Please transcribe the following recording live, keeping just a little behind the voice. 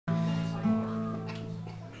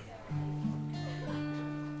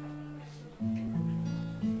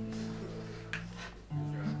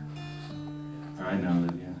right now,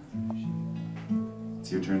 Olivia.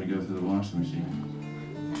 It's your turn to go through the washing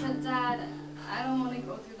machine. But Dad, I don't want to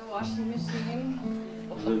go through the washing machine.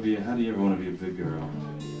 Olivia, how do you ever want to be a big girl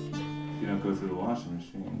if you don't go through the washing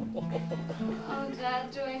machine? Oh,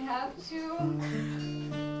 Dad, do I have to?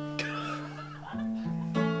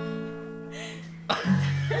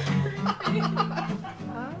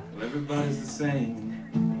 Well, everybody's the same.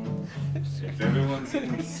 If everyone's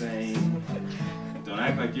insane, don't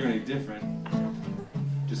act like you're any different.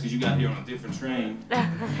 Just because you got here on a different train.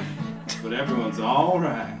 But everyone's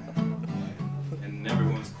alright. And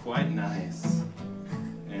everyone's quite nice.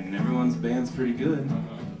 And everyone's band's pretty good.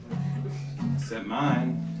 Except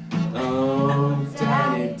mine. Oh,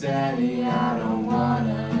 Daddy, Daddy, I don't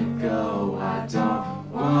wanna go. I don't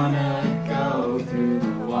wanna go through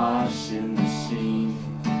the washing machine.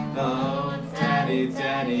 Oh, Daddy,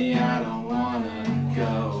 Daddy, I don't wanna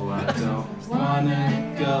go. I don't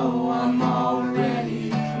wanna go. I'm already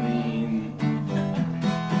clean.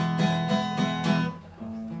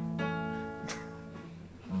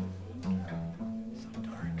 So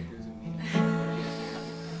dark.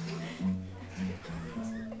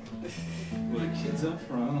 Well, the kids up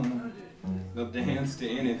front, they'll dance to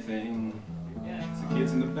anything. It's the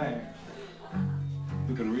kids in the back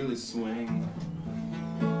who can really swing.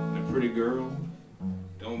 And a pretty girl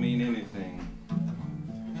don't mean anything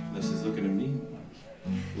unless she's looking at me,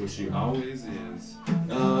 which she always is.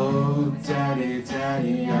 Oh, Daddy,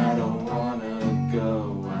 Daddy, I don't wanna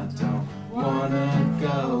go. I don't wanna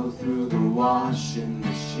go through the washing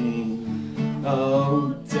machine.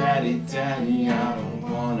 Oh, Daddy, Daddy, I don't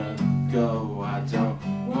wanna go. I don't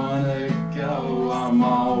wanna go. I'm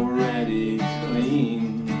already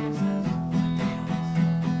clean.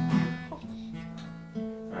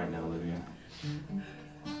 Alright now, Olivia.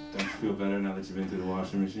 Don't you feel better now that you've been through the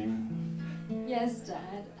washing machine? Yes,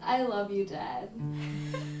 Dad. I love you, Dad.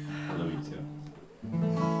 I love you too.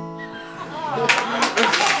 Aww.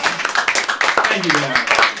 Thank you, Dad.